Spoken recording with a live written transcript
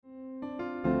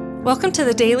Welcome to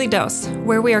the Daily Dose,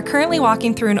 where we are currently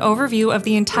walking through an overview of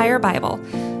the entire Bible.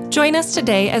 Join us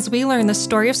today as we learn the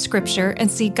story of Scripture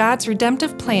and see God's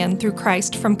redemptive plan through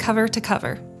Christ from cover to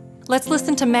cover. Let's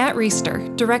listen to Matt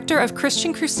Reisetter, Director of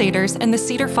Christian Crusaders and the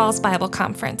Cedar Falls Bible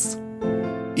Conference.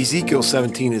 Ezekiel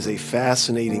 17 is a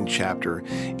fascinating chapter,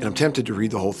 and I'm tempted to read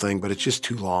the whole thing, but it's just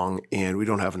too long, and we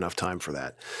don't have enough time for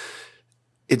that.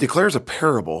 It declares a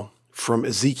parable from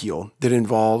Ezekiel that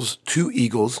involves two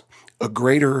eagles, a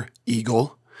greater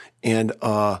eagle and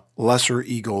a lesser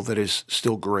eagle that is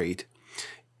still great,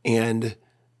 and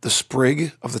the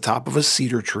sprig of the top of a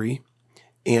cedar tree,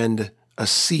 and a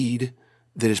seed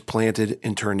that is planted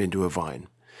and turned into a vine.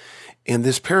 And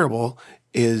this parable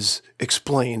is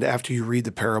explained after you read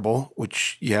the parable,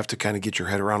 which you have to kind of get your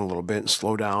head around a little bit and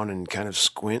slow down and kind of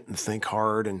squint and think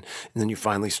hard, and then you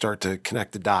finally start to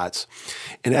connect the dots.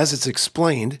 And as it's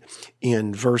explained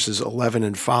in verses 11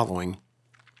 and following,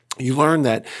 you learn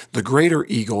that the greater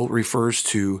eagle refers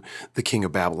to the king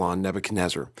of Babylon,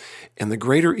 Nebuchadnezzar. And the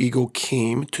greater eagle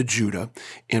came to Judah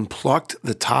and plucked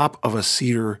the top of a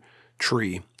cedar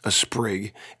tree, a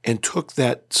sprig, and took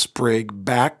that sprig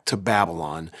back to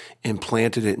Babylon and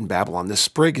planted it in Babylon. This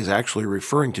sprig is actually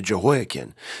referring to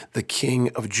Jehoiakim, the king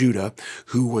of Judah,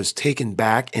 who was taken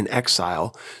back in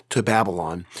exile to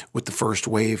Babylon with the first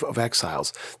wave of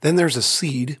exiles. Then there's a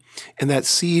seed, and that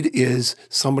seed is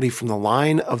somebody from the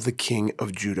line of the king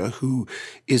of Judah who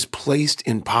is placed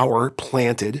in power,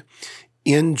 planted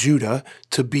in Judah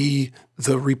to be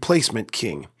the replacement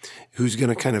king, who's going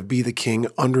to kind of be the king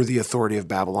under the authority of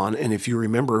Babylon. And if you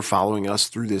remember following us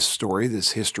through this story,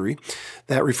 this history,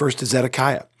 that refers to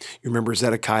Zedekiah. You remember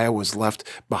Zedekiah was left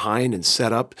behind and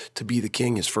set up to be the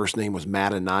king. His first name was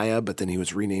Mattaniah, but then he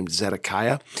was renamed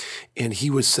Zedekiah. And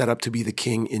he was set up to be the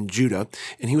king in Judah.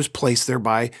 And he was placed there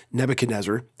by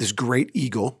Nebuchadnezzar, this great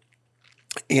eagle.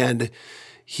 And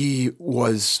he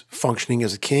was functioning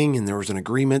as a king, and there was an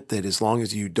agreement that as long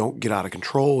as you don't get out of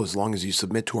control, as long as you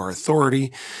submit to our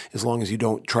authority, as long as you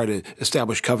don't try to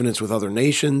establish covenants with other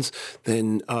nations,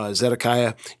 then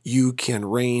Zedekiah, you can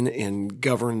reign and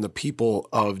govern the people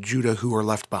of Judah who are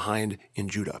left behind in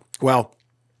Judah. Well,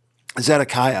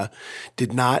 Zedekiah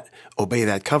did not obey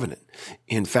that covenant.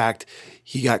 In fact,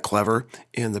 he got clever,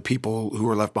 and the people who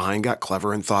were left behind got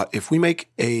clever and thought, if we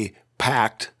make a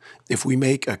pact, if we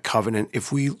make a covenant,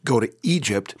 if we go to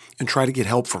Egypt and try to get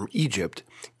help from Egypt,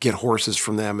 get horses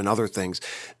from them and other things,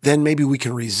 then maybe we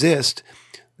can resist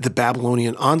the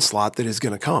Babylonian onslaught that is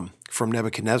going to come from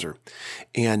Nebuchadnezzar.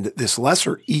 And this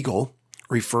lesser eagle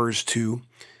refers to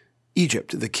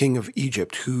Egypt, the king of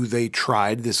Egypt, who they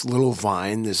tried, this little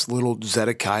vine, this little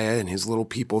Zedekiah and his little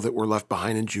people that were left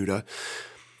behind in Judah.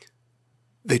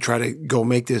 They try to go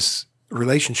make this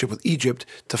relationship with Egypt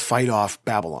to fight off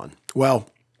Babylon. Well,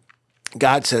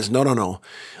 God says, no.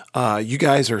 You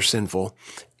guys are sinful,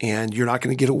 and you're not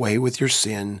going to get away with your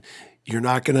sin. You're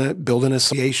not going to build an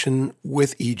association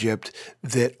with Egypt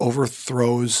that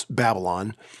overthrows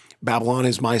Babylon. Babylon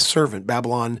is my servant.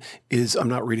 Babylon is, I'm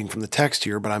not reading from the text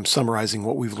here, but I'm summarizing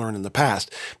what we've learned in the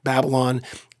past. Babylon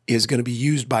is going to be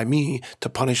used by me to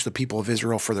punish the people of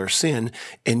Israel for their sin,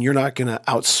 and you're not going to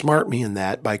outsmart me in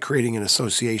that by creating an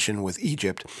association with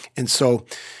Egypt. And so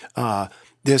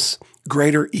this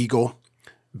greater eagle,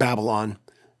 Babylon,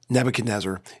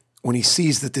 Nebuchadnezzar, when he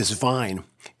sees that this vine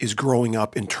is growing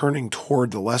up and turning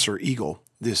toward the lesser eagle,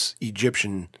 this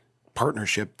Egyptian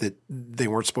partnership that they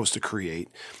weren't supposed to create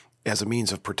as a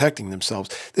means of protecting themselves,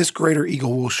 this greater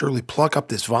eagle will surely pluck up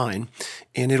this vine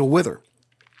and it'll wither.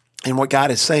 And what God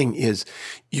is saying is,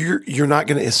 you're not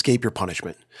going to escape your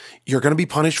punishment. You're going to be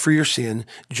punished for your sin,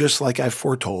 just like I've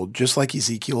foretold, just like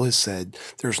Ezekiel has said.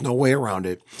 There's no way around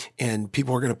it. And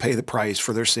people are going to pay the price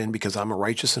for their sin because I'm a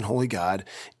righteous and holy God,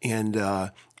 and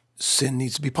sin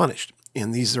needs to be punished.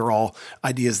 And these are all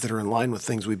ideas that are in line with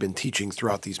things we've been teaching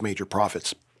throughout these major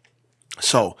prophets.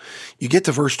 So you get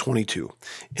to verse 22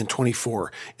 and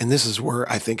 24, and this is where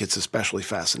I think it's especially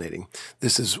fascinating.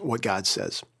 This is what God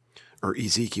says. Or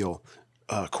Ezekiel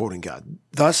quoting God.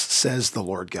 Thus says the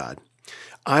Lord God,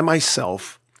 I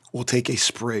myself will take a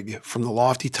sprig from the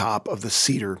lofty top of the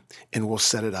cedar and will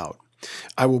set it out.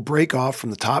 I will break off from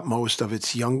the topmost of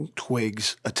its young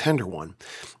twigs a tender one,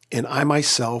 and I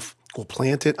myself will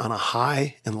plant it on a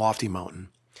high and lofty mountain.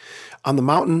 On the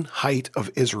mountain height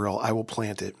of Israel I will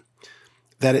plant it,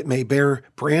 that it may bear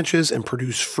branches and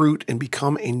produce fruit and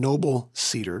become a noble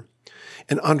cedar.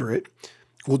 And under it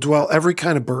will dwell every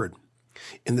kind of bird.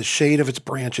 In the shade of its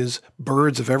branches,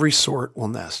 birds of every sort will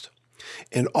nest,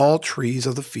 and all trees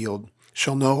of the field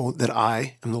shall know that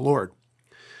I am the Lord.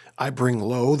 I bring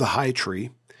low the high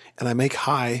tree, and I make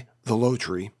high the low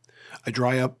tree. I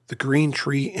dry up the green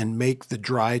tree and make the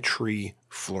dry tree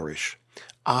flourish.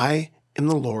 I am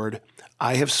the Lord.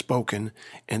 I have spoken,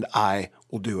 and I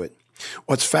will do it.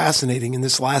 What's fascinating in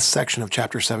this last section of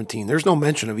chapter 17, there's no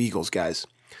mention of eagles, guys.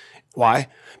 Why?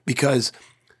 Because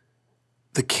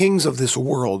the kings of this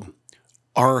world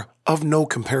are of no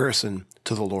comparison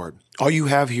to the Lord. All you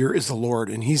have here is the Lord,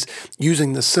 and he's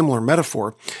using the similar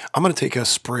metaphor. I'm going to take a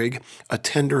sprig, a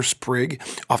tender sprig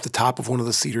off the top of one of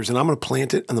the cedars, and I'm going to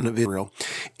plant it in the Israel,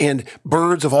 and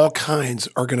birds of all kinds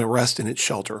are going to rest in its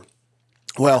shelter.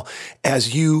 Well,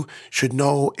 as you should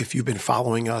know if you've been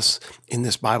following us in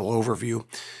this Bible overview,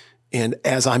 and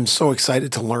as I'm so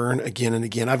excited to learn again and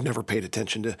again, I've never paid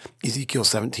attention to Ezekiel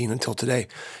 17 until today.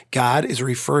 God is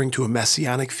referring to a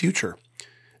messianic future.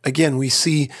 Again, we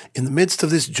see in the midst of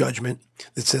this judgment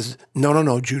that says,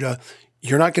 no, Judah,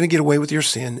 you're not going to get away with your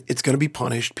sin. It's going to be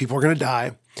punished. People are going to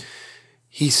die.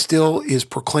 He still is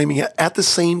proclaiming it at the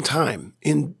same time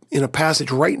in a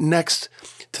passage right next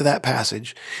to that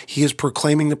passage. He is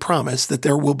proclaiming the promise that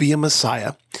there will be a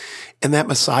Messiah, and that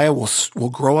Messiah will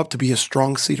grow up to be a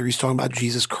strong cedar. He's talking about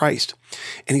Jesus Christ,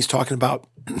 and he's talking about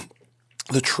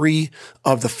the tree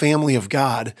of the family of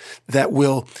God that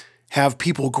will have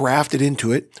people grafted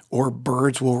into it, or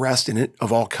birds will rest in it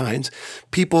of all kinds.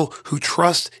 People who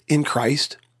trust in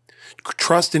Christ,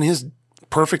 trust in his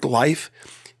perfect life,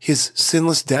 his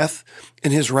sinless death,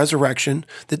 and his resurrection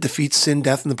that defeats sin,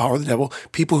 death, and the power of the devil.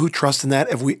 People who trust in that,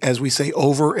 as we say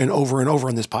over and over and over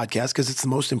on this podcast, because it's the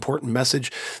most important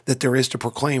message that there is to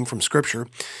proclaim from Scripture.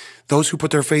 Those who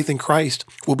put their faith in Christ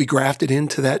will be grafted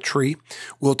into that tree,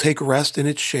 will take rest in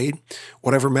its shade,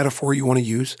 whatever metaphor you want to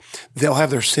use. They'll have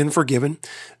their sin forgiven.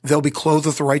 They'll be clothed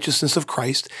with the righteousness of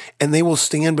Christ, and they will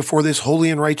stand before this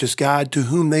holy and righteous God to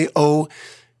whom they owe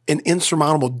an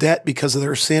insurmountable debt because of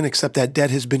their sin, except that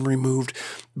debt has been removed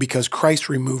because Christ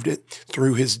removed it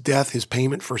through his death, his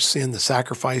payment for sin, the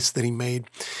sacrifice that he made.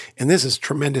 And this is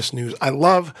tremendous news. I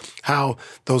love how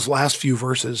those last few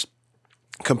verses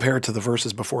compared to the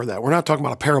verses before that. We're not talking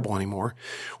about a parable anymore.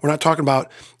 We're not talking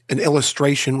about an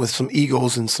illustration with some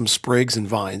eagles and some sprigs and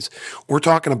vines. We're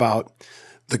talking about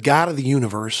the God of the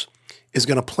universe is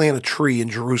going to plant a tree in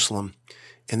Jerusalem,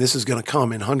 and this is going to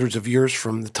come in hundreds of years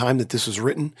from the time that this was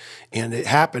written, and it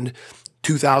happened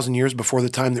 2,000 years before the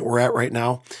time that we're at right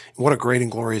now. What a great and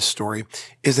glorious story.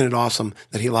 Isn't it awesome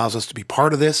that he allows us to be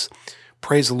part of this?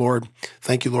 Praise the Lord.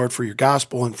 Thank you, Lord, for your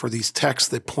gospel and for these texts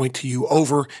that point to you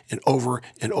over and over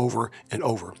and over and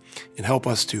over, and help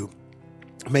us to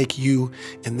make you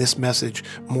and this message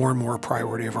more and more a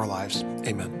priority of our lives.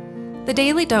 Amen. The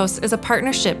Daily Dose is a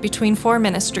partnership between 4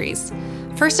 ministries.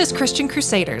 First is Christian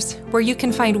Crusaders, where you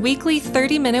can find weekly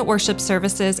 30-minute worship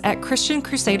services at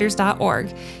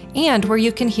christiancrusaders.org, and where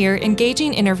you can hear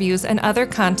engaging interviews and other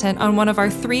content on one of our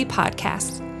 3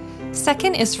 podcasts.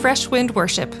 Second is Fresh Wind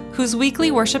Worship, whose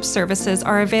weekly worship services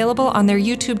are available on their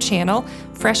YouTube channel,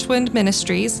 Fresh Wind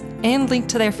Ministries, and linked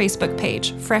to their Facebook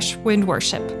page, Fresh Wind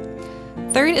Worship.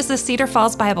 Third is the Cedar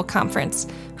Falls Bible Conference,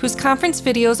 whose conference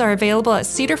videos are available at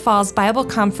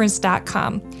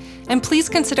cedarfallsbibleconference.com. And please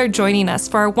consider joining us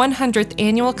for our 100th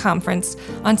annual conference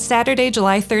on Saturday,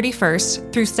 July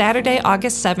 31st through Saturday,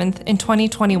 August 7th in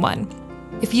 2021.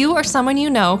 If you or someone you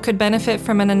know could benefit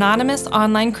from an anonymous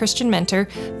online Christian mentor,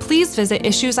 please visit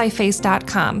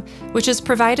issuesiface.com, which is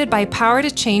provided by Power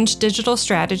to Change Digital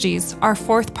Strategies, our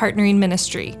 4th partnering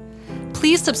ministry.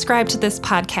 Please subscribe to this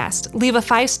podcast, leave a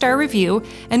 5-star review,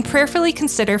 and prayerfully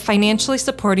consider financially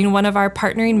supporting one of our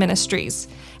partnering ministries.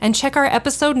 And check our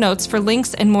episode notes for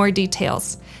links and more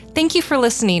details. Thank you for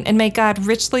listening, and may God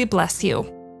richly bless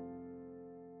you.